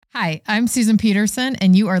Hi, I'm Susan Peterson,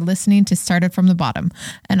 and you are listening to Started from the Bottom,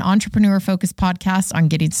 an entrepreneur-focused podcast on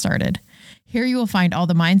getting started. Here you will find all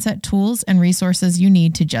the mindset tools and resources you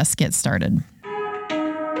need to just get started.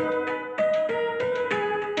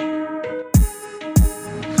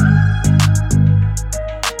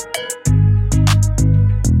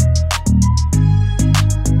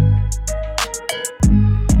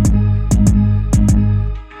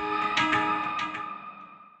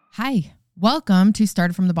 Hi. Welcome to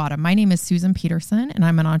Started from the Bottom. My name is Susan Peterson, and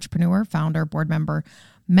I'm an entrepreneur, founder, board member,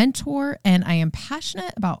 mentor, and I am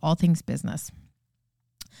passionate about all things business.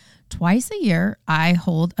 Twice a year, I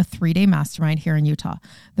hold a 3-day mastermind here in Utah.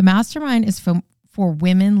 The mastermind is for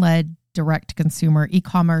women-led direct-to-consumer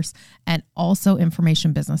e-commerce and also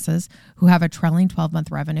information businesses who have a trailing 12-month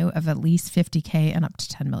revenue of at least $50K and up to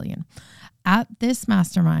 $10 million. At this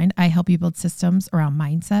mastermind, I help you build systems around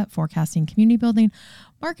mindset, forecasting, community building,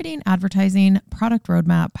 marketing, advertising, product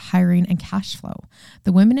roadmap, hiring, and cash flow.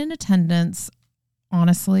 The women in attendance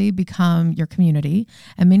honestly become your community,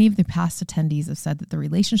 and many of the past attendees have said that the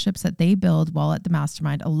relationships that they build while at the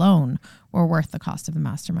mastermind alone were worth the cost of the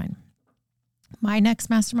mastermind. My next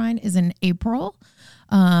mastermind is in April,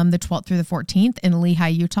 the 12th through the 14th in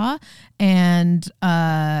Lehi, Utah, and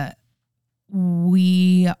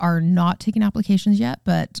we are not taking applications yet,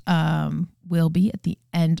 but will be at the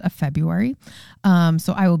end of February.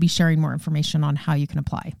 So I will be sharing more information on how you can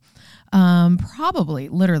apply. Probably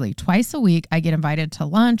literally twice a week, I get invited to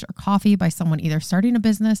lunch or coffee by someone either starting a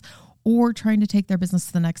business or trying to take their business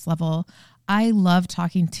to the next level. I love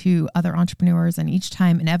talking to other entrepreneurs, and each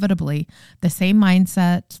time, inevitably, the same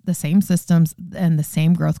mindset, the same systems, and the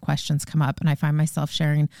same growth questions come up, and I find myself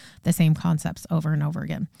sharing the same concepts over and over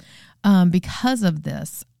again. Because of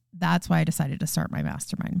this, that's why I decided to start my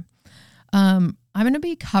mastermind. I'm going to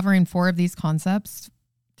be covering 4 of these concepts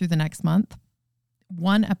through the next month,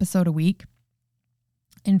 1 episode a week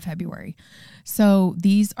in February. So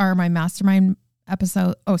these are my mastermind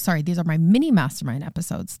episode. These are my mini mastermind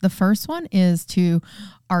episodes. The first one is to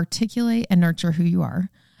articulate and nurture who you are.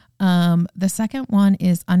 The second one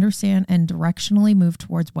is understand and directionally move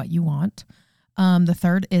towards what you want. The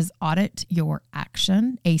third is audit your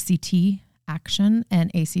action, ACT, action,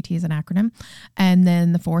 and ACT is an acronym. And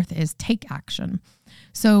then the fourth is take action.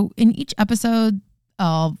 So in each episode,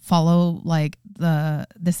 I'll follow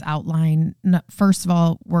this outline. First of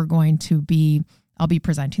all, I'll be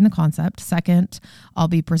presenting the concept. Second, I'll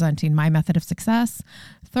be presenting my method of success.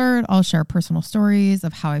 Third, I'll share personal stories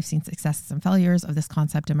of how I've seen successes and failures of this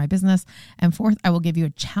concept in my business. And fourth, I will give you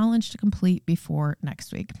a challenge to complete before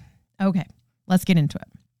next week. Okay, let's get into it.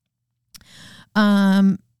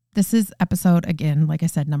 This is episode, again, like I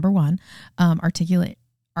said, number 1, articulate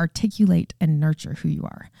and nurture who you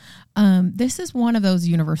are. This is one of those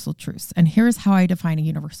universal truths. And here's how I define a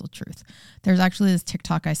universal truth. There's actually this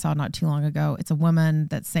TikTok I saw not too long ago. It's a woman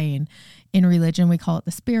that's saying, in religion, we call it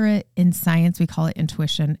the spirit. In science, we call it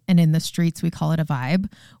intuition. And in the streets, we call it a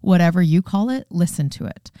vibe. Whatever you call it, listen to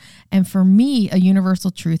it. And for me, a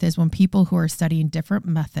universal truth is when people who are studying different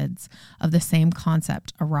methods of the same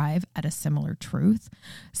concept arrive at a similar truth.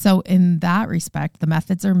 So in that respect, the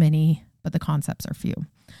methods are many, but the concepts are few.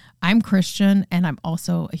 I'm Christian, and I'm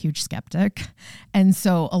also a huge skeptic. And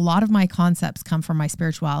so a lot of my concepts come from my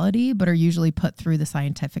spirituality, but are usually put through the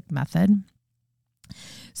scientific method.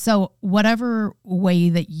 So whatever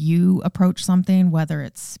way that you approach something, whether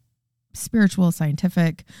it's spiritual,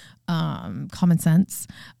 scientific, common sense,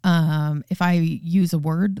 if I use a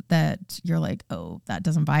word that you're like, oh, that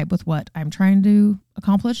doesn't vibe with what I'm trying to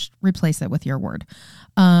accomplish, replace it with your word.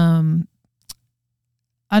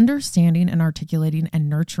 Understanding and articulating and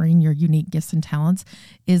nurturing your unique gifts and talents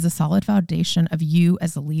is a solid foundation of you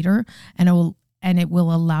as a leader, and it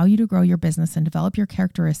will allow you to grow your business and develop your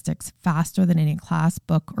characteristics faster than any class,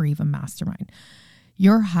 book, or even mastermind.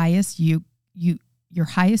 Your highest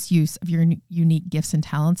use of your unique gifts and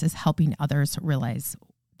talents is helping others realize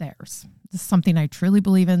theirs. This is something I truly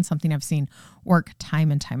believe in, something I've seen work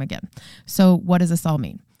time and time again. So what does this all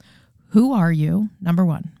mean? Who are you? Number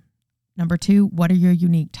 1. Number 2, what are your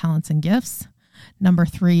unique talents and gifts? Number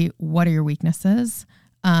 3, what are your weaknesses?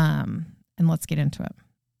 And let's get into it.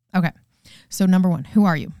 Okay. So number 1, who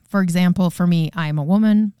are you? For example, for me, I am a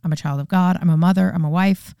woman. I'm a child of God. I'm a mother. I'm a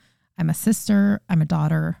wife. I'm a sister. I'm a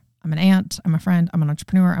daughter. I'm an aunt. I'm a friend. I'm an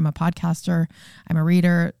entrepreneur. I'm a podcaster. I'm a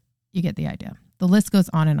reader. You get the idea. The list goes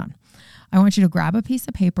on and on. I want you to grab a piece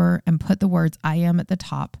of paper and put the words I am at the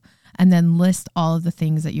top, and then list all of the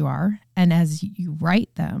things that you are. And as you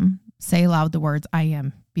write them, say aloud the words I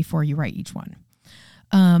am before you write each one.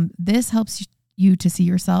 This helps you to see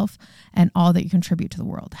yourself and all that you contribute to the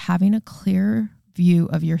world. Having a clear view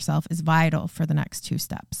of yourself is vital for the next 2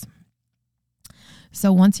 steps.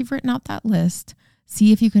 So once you've written out that list,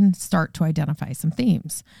 see if you can start to identify some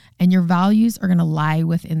themes, and your values are going to lie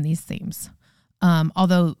within these themes.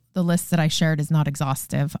 Although the list that I shared is not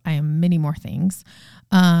exhaustive, I am many more things.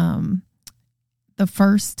 The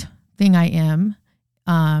first thing I am,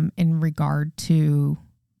 in regard to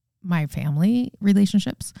my family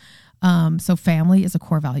relationships. So family is a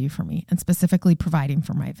core value for me, and specifically providing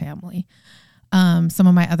for my family. Some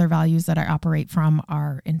of my other values that I operate from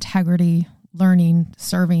are integrity, learning,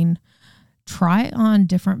 serving. Try on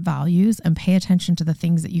different values and pay attention to the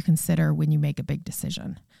things that you consider when you make a big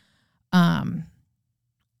decision. And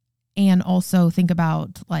also think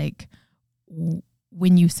about, like,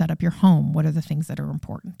 when you set up your home, what are the things that are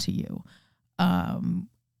important to you?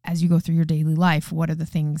 As you go through your daily life, what are the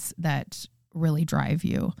things that really drive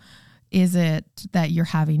you? Is it that you're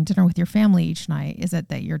having dinner with your family each night? Is it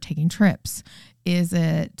that you're taking trips? Is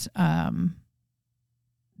it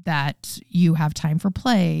that you have time for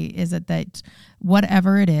play? Is it that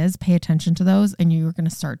whatever it is, pay attention to those, and you're going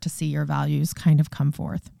to start to see your values kind of come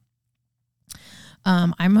forth.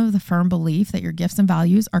 I'm of the firm belief that your gifts and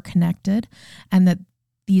values are connected, and that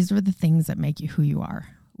these are the things that make you who you are.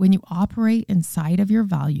 When you operate inside of your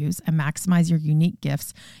values and maximize your unique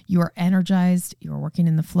gifts, you are energized, you're working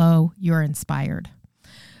in the flow, you're inspired.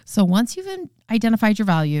 So once you've identified your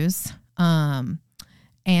values and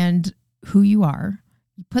who you are,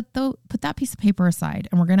 you put that piece of paper aside,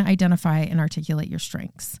 and we're going to identify and articulate your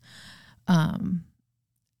strengths.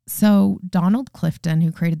 So Donald Clifton,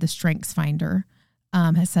 who created the Strengths Finder,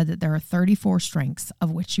 has said that there are 34 strengths, of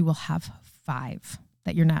which you will have 5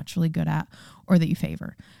 that you're naturally good at or that you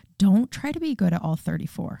favor. Don't try to be good at all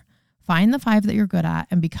 34. Find the 5 that you're good at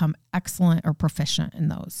and become excellent or proficient in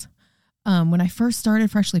those. When I first started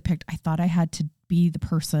Freshly Picked, I thought I had to be the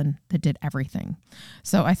person that did everything.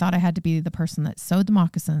 So I thought I had to be the person that sewed the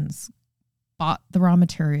moccasins, bought the raw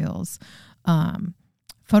materials,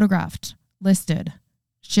 photographed, listed,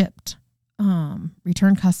 shipped,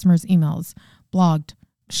 returned customers' emails, blogged,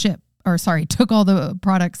 took all the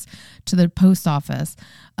products to the post office,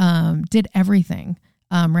 did everything,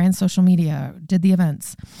 ran social media, did the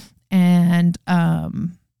events. And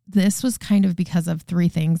this was kind of because of 3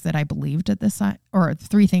 things that I believed at this time, or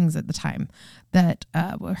 3 things at the time that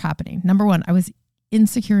were happening. Number 1, I was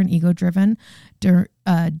insecure and ego-driven due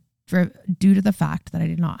to the fact that I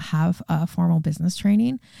did not have a formal business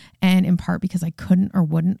training, and in part because I couldn't or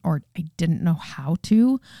wouldn't, or I didn't know how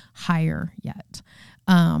to hire yet,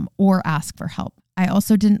 or ask for help. I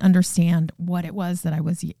also didn't understand what it was that I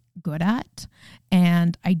was good at,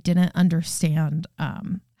 and I didn't understand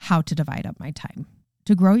how to divide up my time.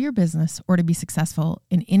 To grow your business or to be successful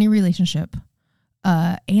in any relationship,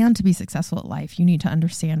 and to be successful at life, you need to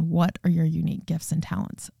understand what are your unique gifts and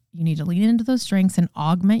talents. You need to lean into those strengths and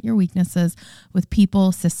augment your weaknesses with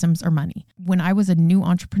people, systems, or money. When I was a new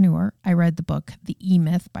entrepreneur, I read the book, The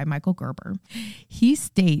E-Myth by Michael Gerber. He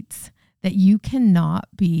states that you cannot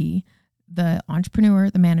be the entrepreneur,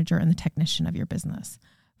 the manager, and the technician of your business.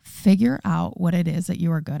 Figure out what it is that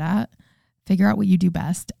you are good at, figure out what you do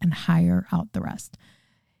best, and hire out the rest.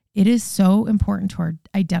 It is so important to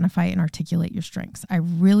identify and articulate your strengths. I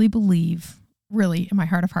really believe, in my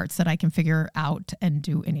heart of hearts, that I can figure out and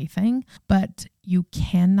do anything, but you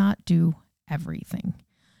cannot do everything.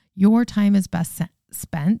 Your time is best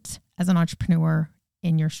spent as an entrepreneur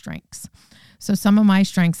in your strengths. So some of my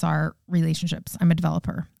strengths are relationships. I'm a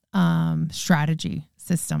developer, strategy,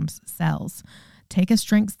 systems, sales. Take a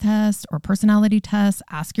strengths test or personality test.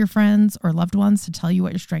 Ask your friends or loved ones to tell you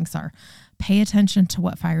what your strengths are. Pay attention to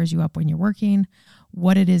what fires you up when you're working,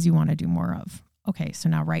 what it is you want to do more of. Okay, so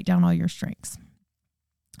now write down all your strengths.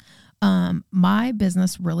 My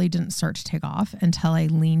business really didn't start to take off until I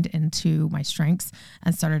leaned into my strengths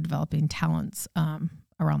and started developing talents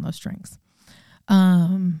around those strengths.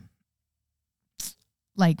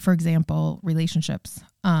 Like, for example, relationships.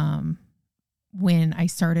 When I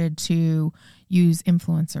started to use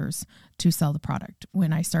influencers to sell the product,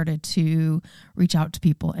 when I started to reach out to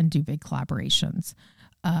people and do big collaborations,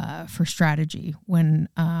 for strategy, when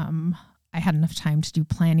I had enough time to do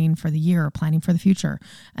planning for the year or planning for the future,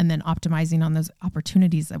 and then optimizing on those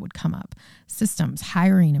opportunities that would come up. Systems,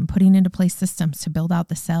 hiring and putting into place systems to build out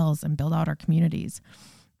the sales and build out our communities.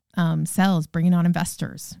 Sales, bringing on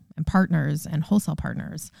investors and partners and wholesale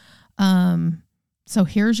partners. So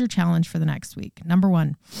here's your challenge for the next week. Number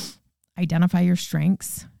 1, identify your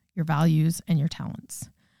strengths, your values, and your talents.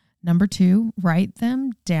 Number 2, write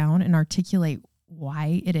them down and articulate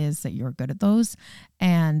why it is that you're good at those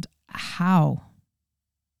and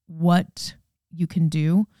what you can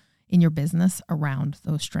do in your business around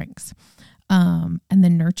those strengths. And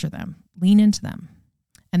then nurture them, lean into them.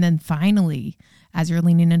 And then finally, as you're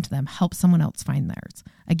leaning into them, help someone else find theirs.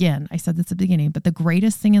 Again, I said this at the beginning, but the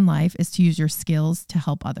greatest thing in life is to use your skills to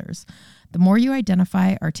help others. The more you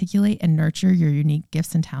identify, articulate, and nurture your unique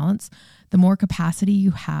gifts and talents, the more capacity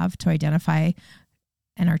you have to identify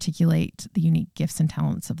and articulate the unique gifts and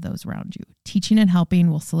talents of those around you. Teaching and helping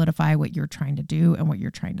will solidify what you're trying to do and what you're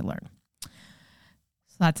trying to learn.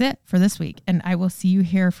 So that's it for this week. And I will see you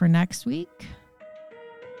here for next week.